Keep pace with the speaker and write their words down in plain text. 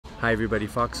Hi everybody,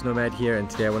 foXnoMad here, and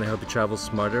today I want to help you travel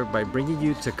smarter by bringing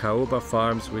you to Caoba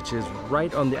Farms, which is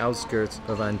right on the outskirts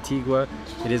of Antigua.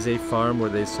 It is a farm where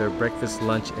they serve breakfast,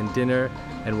 lunch, and dinner,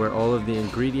 and where all of the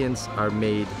ingredients are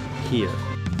made here.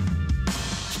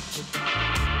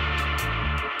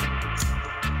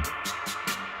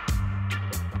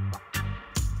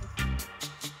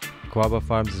 Caoba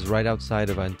Farms is right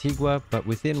outside of Antigua, but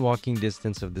within walking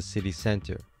distance of the city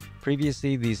center.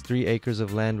 Previously, these 3 acres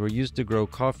of land were used to grow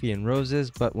coffee and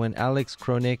roses, but when Alex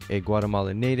Kronik, a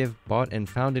Guatemalan native, bought and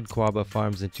founded Caoba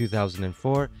Farms in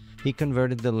 2004, he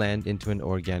converted the land into an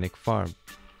organic farm.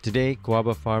 Today,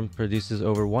 Caoba Farm produces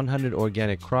over 100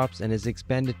 organic crops and is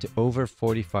expanded to over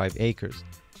 45 acres.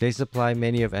 They supply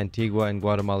many of Antigua and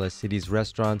Guatemala City's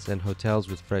restaurants and hotels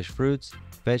with fresh fruits,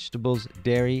 vegetables,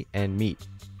 dairy, and meat.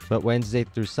 But Wednesday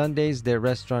through Sundays, their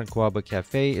restaurant Caoba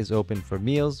Cafe is open for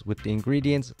meals, with the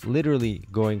ingredients literally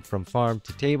going from farm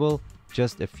to table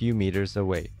just a few meters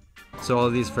away. So all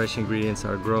of these fresh ingredients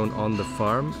are grown on the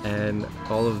farm, and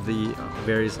all of the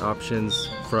various options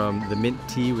from the mint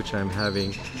tea, which I'm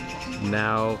having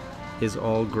now, is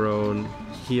all grown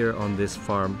here on this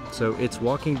farm. So it's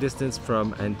walking distance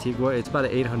from Antigua. It's about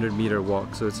an 800-meter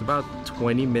walk, so it's about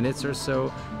 20 minutes or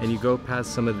so, and you go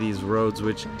past some of these roads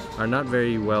which are not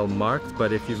very well marked,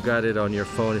 but if you've got it on your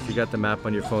phone, if you got the map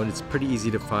on your phone, it's pretty easy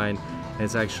to find, and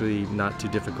it's actually not too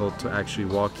difficult to actually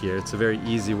walk here. It's a very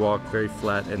easy walk, very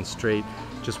flat and straight.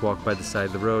 Just walk by the side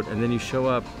of the road, and then you show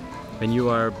up and you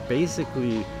are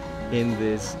basically in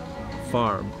this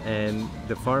farm. And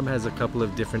the farm has a couple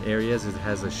of different areas. It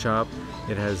has a shop,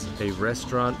 it has a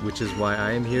restaurant, which is why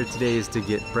I am here today, is to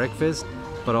get breakfast,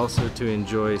 but also to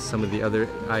enjoy some of the other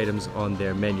items on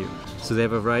their menu. So they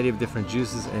have a variety of different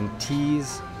juices and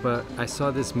teas, but I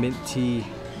saw this mint tea.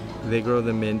 They grow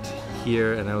the mint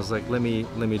here, and I was like, let me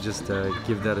just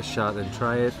give that a shot and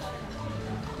try it.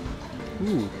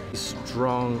 Ooh,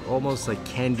 strong, almost like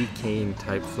candy cane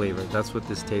type flavor. That's what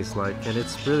this tastes like, and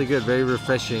it's really good, very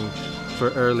refreshing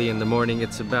for early in the morning.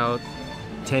 It's about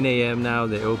 10 a.m. now.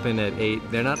 They open at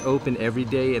 8. They're not open every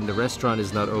day, and the restaurant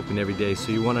is not open every day,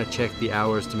 so you want to check the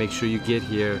hours to make sure you get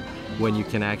here when you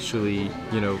can actually,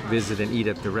 visit and eat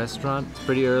at the restaurant. It's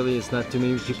pretty early, it's not too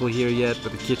many people here yet,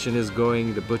 but the kitchen is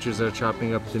going, the butchers are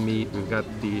chopping up the meat, we've got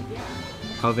the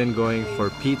oven going for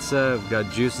pizza, we've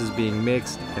got juices being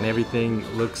mixed, and everything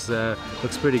looks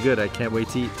pretty good. I can't wait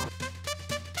to eat.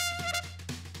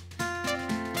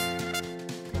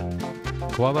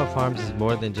 Caoba Farms is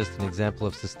more than just an example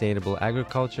of sustainable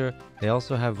agriculture. They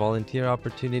also have volunteer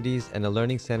opportunities and a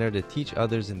learning center to teach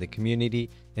others in the community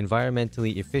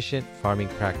environmentally efficient farming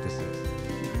practices.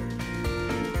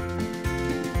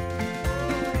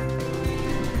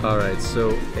 Alright,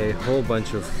 so a whole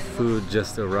bunch of food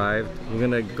just arrived. We're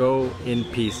gonna go in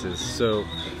pieces. So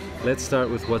let's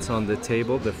start with what's on the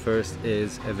table. The first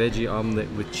is a veggie omelet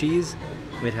with cheese.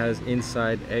 It has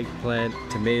inside eggplant,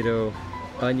 tomato,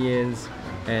 onions,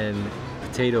 and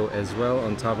potato as well.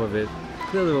 On top of it,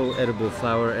 a little edible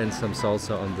flour and some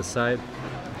salsa on the side.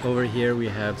 Over here we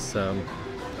have some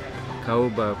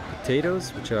Caoba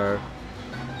potatoes, which are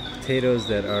potatoes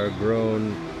that are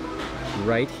grown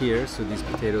right here. So these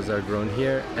potatoes are grown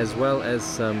here, as well as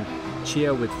some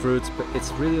chia with fruits, but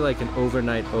it's really like an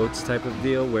overnight oats type of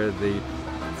deal where the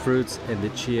fruits and the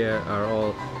chia are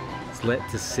all let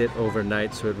to sit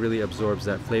overnight, so it really absorbs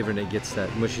that flavor and it gets that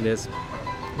mushiness.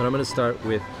 But I'm going to start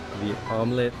with the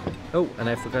omelet. Oh, and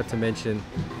I forgot to mention,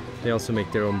 they also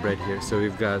make their own bread here. So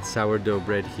we've got sourdough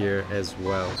bread here as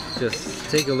well.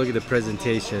 Just take a look at the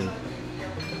presentation.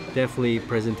 Definitely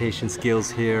presentation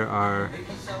skills here are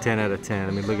 10 out of 10.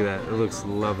 I mean, look at that. It looks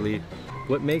lovely.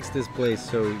 What makes this place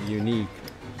so unique,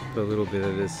 put a little bit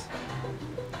of this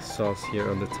sauce here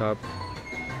on the top,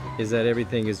 is that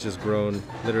everything is just grown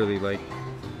literally like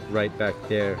right back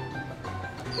there.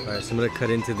 Alright, so I'm gonna cut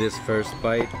into this first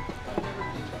bite.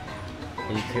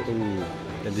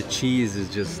 And the cheese is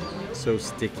just so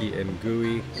sticky and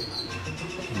gooey.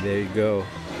 And there you go.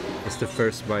 It's the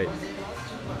first bite.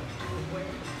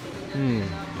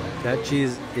 That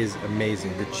cheese is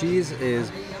amazing. The cheese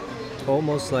is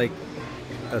almost like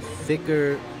a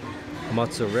thicker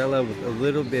mozzarella with a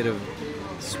little bit of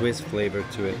Swiss flavor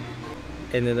to it.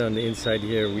 And then on the inside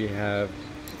here we have,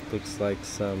 looks like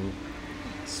some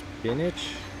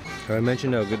spinach. I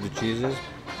mentioned how good the cheese is.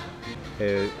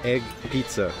 Egg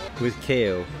pizza with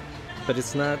kale, but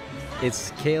it's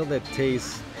kale that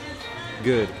tastes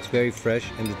good. It's very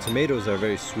fresh, and the tomatoes are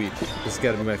very sweet. This has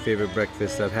got to be my favorite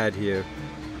breakfast I've had here.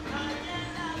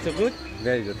 So good?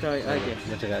 Very good.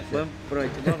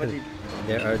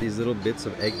 There are these little bits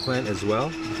of eggplant as well.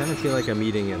 I kind of feel like I'm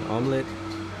eating an omelet,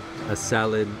 a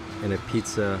salad, and a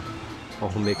pizza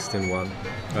all mixed in one.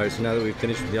 Alright, so now that we've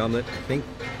finished with the omelet, I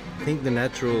think the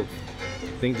natural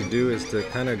thing to do is to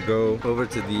kind of go over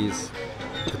to these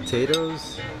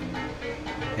potatoes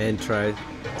and try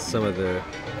some of the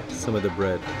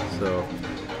bread. So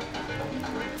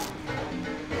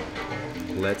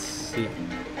let's see.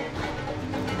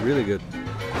 Really good.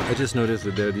 I just noticed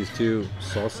that there are these two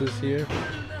sauces here.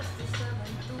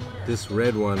 This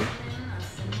red one,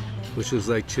 which is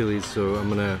like chilies, so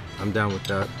I'm down with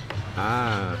that.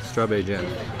 Ah, strawberry jam.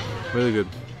 Really good.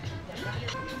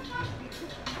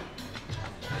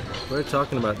 We're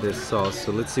talking about this sauce,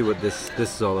 so let's see what this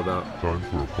is all about. Time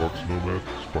for a foXnoMad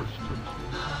spice tip.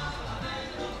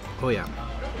 Oh yeah.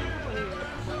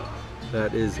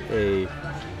 That is a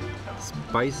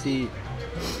spicy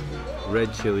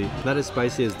red chili. Not as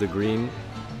spicy as the green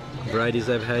varieties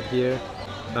I've had here.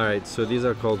 Alright, so these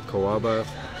are called Caoba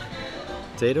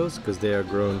potatoes because they are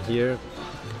grown here.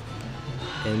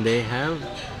 And they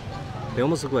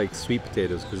almost look like sweet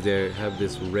potatoes because they have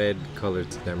this red color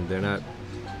to them. They're not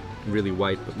really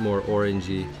white, but more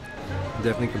orangey.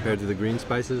 Definitely compared to the green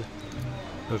spices.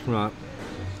 That's not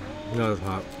as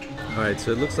hot. Alright,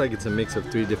 so it looks like it's a mix of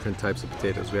 3 different types of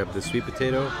potatoes. We have the sweet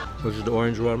potato, which is the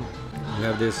orange one. We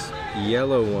have this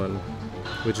yellow one,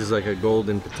 which is like a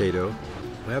golden potato.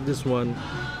 We have this one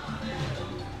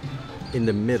in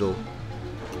the middle,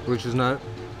 which is not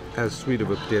as sweet of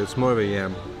a potato. It's more of a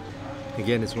yam.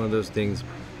 Again, it's one of those things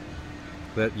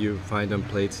that you find on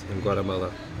plates in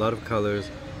Guatemala. A lot of colors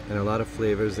and a lot of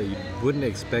flavors that you wouldn't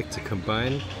expect to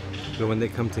combine, but when they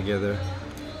come together,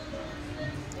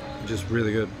 just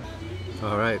really good.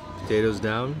 Alright, potatoes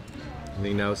down. I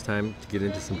think now it's time to get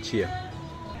into some chia.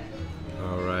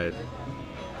 Alright,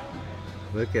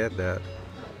 look at that.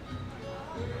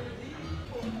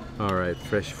 Alright,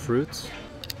 fresh fruits.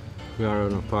 We are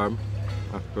on a farm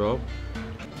after all.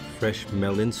 Fresh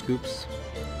melon scoops,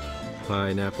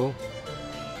 pineapple,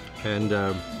 and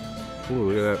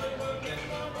ooh, look at that.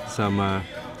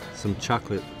 Some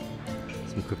chocolate,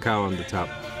 some cacao on the top.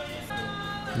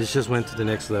 This just went to the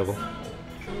next level.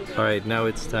 Alright, now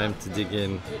it's time to dig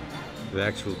in the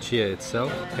actual chia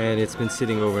itself, and it's been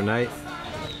sitting overnight.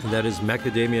 That is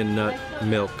macadamia nut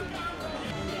milk.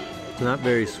 It's not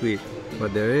very sweet,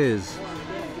 but there is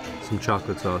some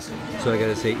chocolate sauce. So I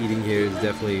gotta say, eating here is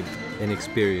definitely an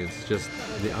experience. Just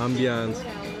the ambiance,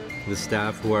 the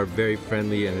staff who are very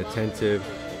friendly and attentive,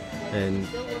 and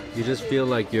you just feel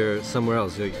like you're somewhere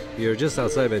else. You're just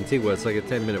outside of Antigua. It's like a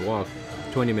 10-minute walk,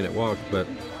 20-minute walk, but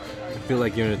I feel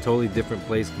like you're in a totally different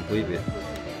place completely.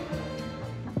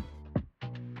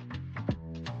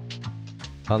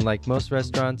 Unlike most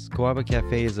restaurants, Caoba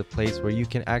Cafe is a place where you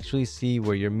can actually see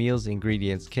where your meal's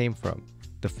ingredients came from.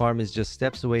 The farm is just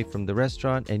steps away from the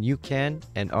restaurant, and you can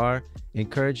and are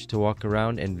encouraged to walk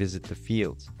around and visit the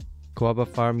fields. Caoba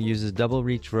Farm uses double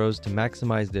reach rows to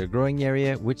maximize their growing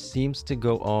area, which seems to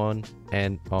go on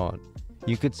and on.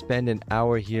 You could spend an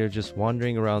hour here just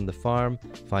wandering around the farm,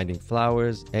 finding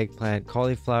flowers, eggplant,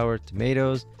 cauliflower,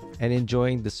 tomatoes, and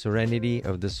enjoying the serenity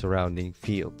of the surrounding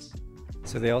fields.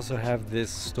 So they also have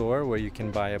this store where you can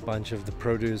buy a bunch of the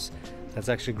produce that's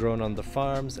actually grown on the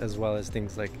farms, as well as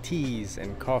things like teas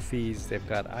and coffees. They've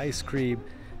got ice cream,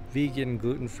 vegan,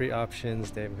 gluten-free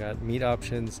options. They've got meat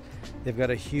options. They've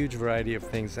got a huge variety of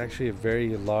things. It's actually a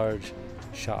very large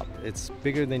shop. It's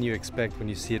bigger than you expect when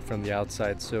you see it from the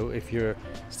outside. So if you're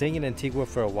staying in Antigua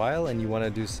for a while and you want to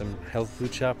do some health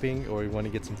food shopping, or you want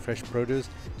to get some fresh produce,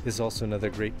 this is also another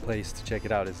great place to check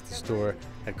it out. It's the store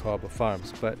at Caoba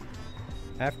Farms. But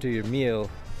after your meal,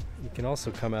 you can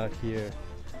also come out here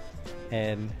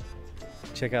and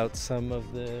check out some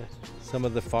of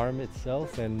the farm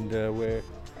itself, and where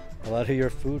a lot of your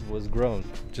food was grown,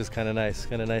 which is kind of nice.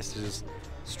 Kind of nice to just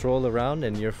stroll around,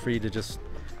 and you're free to just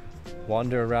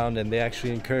wander around, and they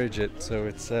actually encourage it, so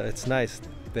it's nice.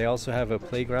 They also have a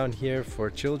playground here for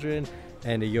children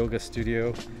and a yoga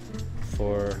studio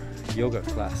for yoga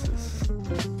classes.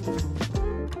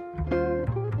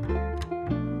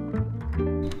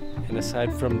 And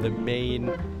aside from the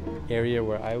main area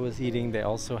where I was eating, they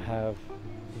also have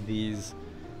these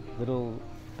little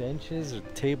benches or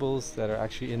tables that are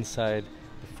actually inside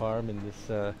the farm in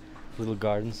this little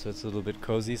garden, so it's a little bit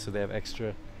cozy. So they have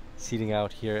extra seating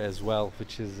out here as well,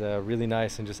 which is really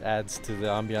nice and just adds to the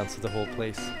ambiance of the whole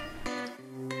place.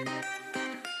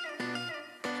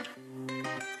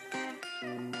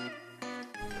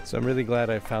 So I'm really glad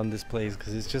I found this place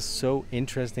because it's just so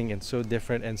interesting and so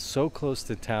different and so close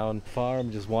to town.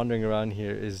 Farm, just wandering around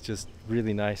here is just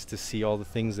really nice to see all the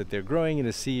things that they're growing and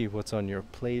to see what's on your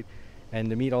plate, and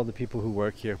to meet all the people who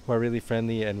work here who are really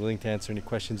friendly and willing to answer any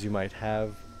questions you might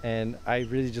have. and I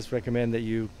really just recommend that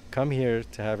you come here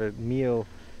to have a meal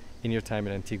in your time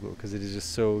in Antigua, because it is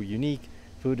just so unique.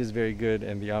 Food is very good,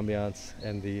 and the ambiance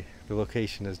and the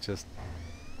location is just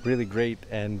really great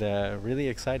and really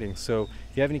exciting. So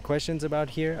if you have any questions about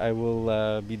here, I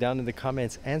will be down in the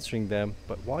comments answering them.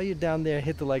 But while you're down there,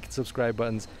 hit the like and subscribe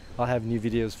buttons. I'll have new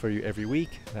videos for you every week,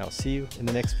 and I'll see you in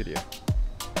the next video.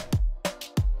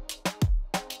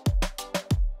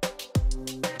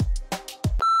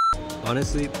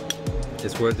 Honestly,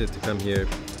 it's worth it to come here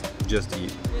just to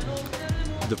eat.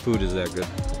 The food is that good.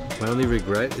 My only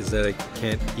regret is that I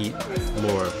can't eat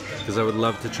more, because I would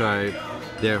love to try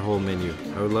their whole menu.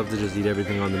 I would love to just eat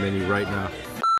everything on the menu right now.